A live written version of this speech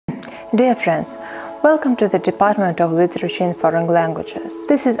Dear friends, welcome to the Department of Literature in Foreign Languages.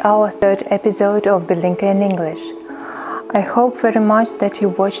 This is our third episode of Belinka in English. I hope very much that you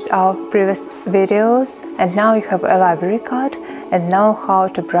watched our previous videos and now you have a library card and know how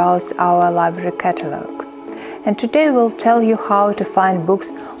to browse our library catalog. And today we'll tell you how to find books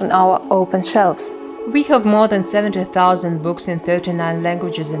on our open shelves. We have more than 70,000 books in 39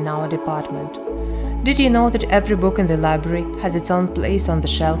 languages in our department. Did you know that every book in the library has its own place on the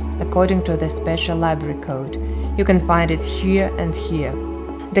shelf according to the special library code? You can find it here and here.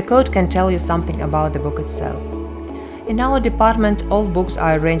 The code can tell you something about the book itself. In our department, all books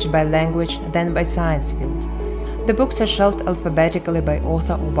are arranged by language, then by science field. The books are shelved alphabetically by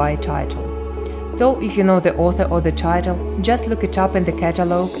author or by title. So if you know the author or the title, just look it up in the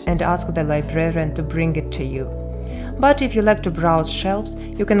catalog and ask the librarian to bring it to you. But if you like to browse shelves,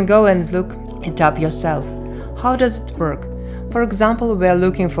 you can go and look it up yourself. How does it work? For example, we are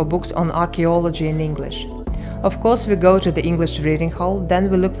looking for books on archaeology in English. Of course, we go to the English reading hall, then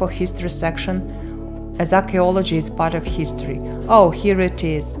we look for history section, as archaeology is part of history. Oh, here it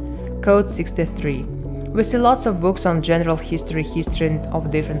is, code 63. We see lots of books on general history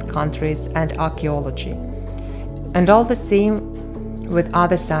of different countries and archaeology. And all the same with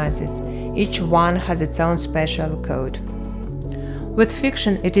other sciences. Each one has its own special code. With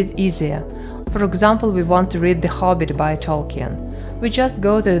fiction it is easier. For example, we want to read The Hobbit by Tolkien. We just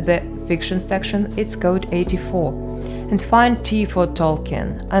go to the fiction section, it's code 84, and find T for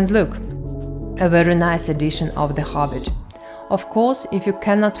Tolkien. And look, a very nice edition of The Hobbit. Of course, if you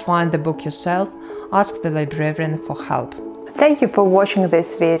cannot find the book yourself, ask the librarian for help. Thank you for watching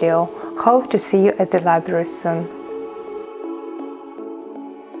this video. Hope to see you at the library soon.